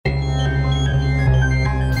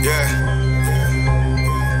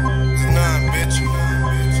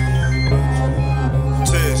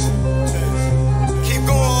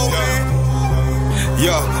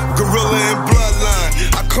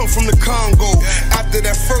After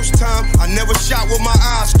that first time, I never shot with my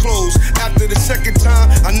eyes closed. After the second time,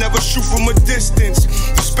 I never shoot from a distance.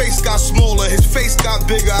 The space got smaller, his face got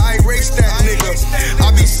bigger. I erased that nigga.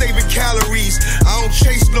 I be saving calories, I don't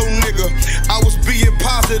chase no nigga. I was being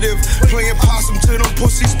positive, playing possum till them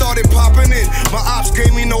pussies started popping in. My ops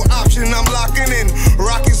gave me no option, I'm locking in.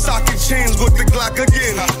 Rocking socket chains with the Glock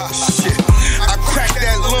again. Shit, I cracked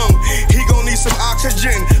that lung, he gon' need some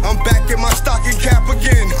oxygen. I'm back in my stocking cap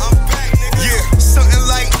again. Yeah, something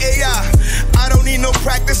like AI, I don't need no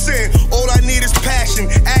practicing. All I need is passion,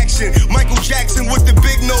 action. Michael Jackson with the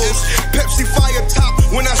big nose, Pepsi fire top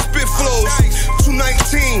when I spit flows.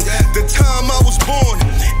 219, the time I was born,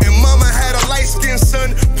 and mama had a light-skinned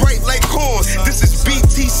son, bright like corn. This is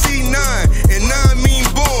BTC 9, and 9 mean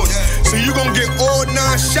born. So you gon' get all 9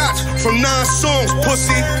 shots from 9 songs,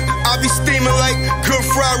 pussy. I be steaming like good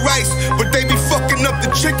fried rice, but they be fucking up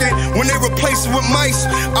the chicken when they replace it with mice.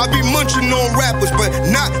 I be munching on rappers, but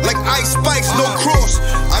not like Ice Spice, no cross.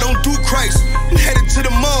 I don't do Christ, headed to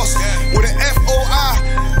the mosque with an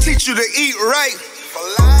FOI, teach you to eat right.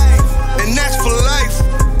 And that's for life.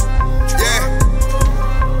 Yeah.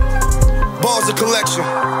 Bars of collection.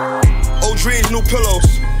 Old dreams, new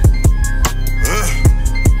pillows.